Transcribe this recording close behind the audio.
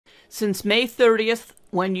Since May 30th,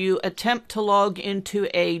 when you attempt to log into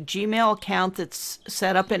a Gmail account that's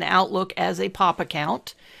set up in Outlook as a POP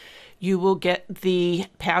account, you will get the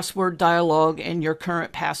password dialog and your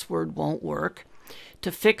current password won't work.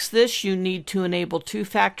 To fix this, you need to enable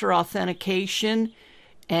two-factor authentication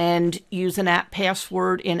and use an app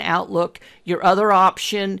password in Outlook. Your other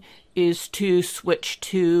option is to switch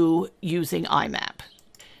to using IMAP.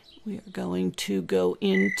 We are going to go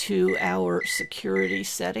into our security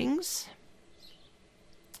settings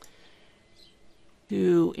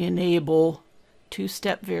to enable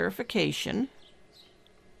two-step verification.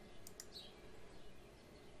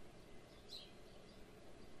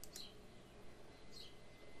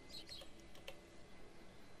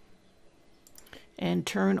 And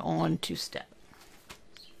turn on two-step.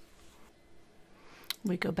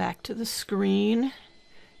 We go back to the screen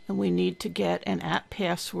and we need to get an app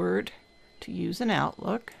password to use in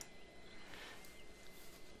Outlook.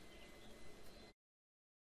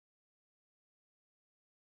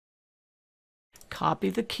 Copy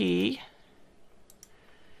the key,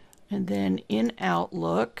 and then in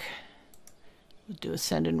Outlook, we'll do a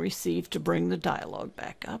send and receive to bring the dialog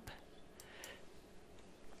back up.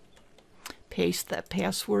 Paste that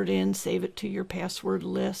password in, save it to your password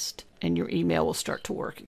list, and your email will start to work.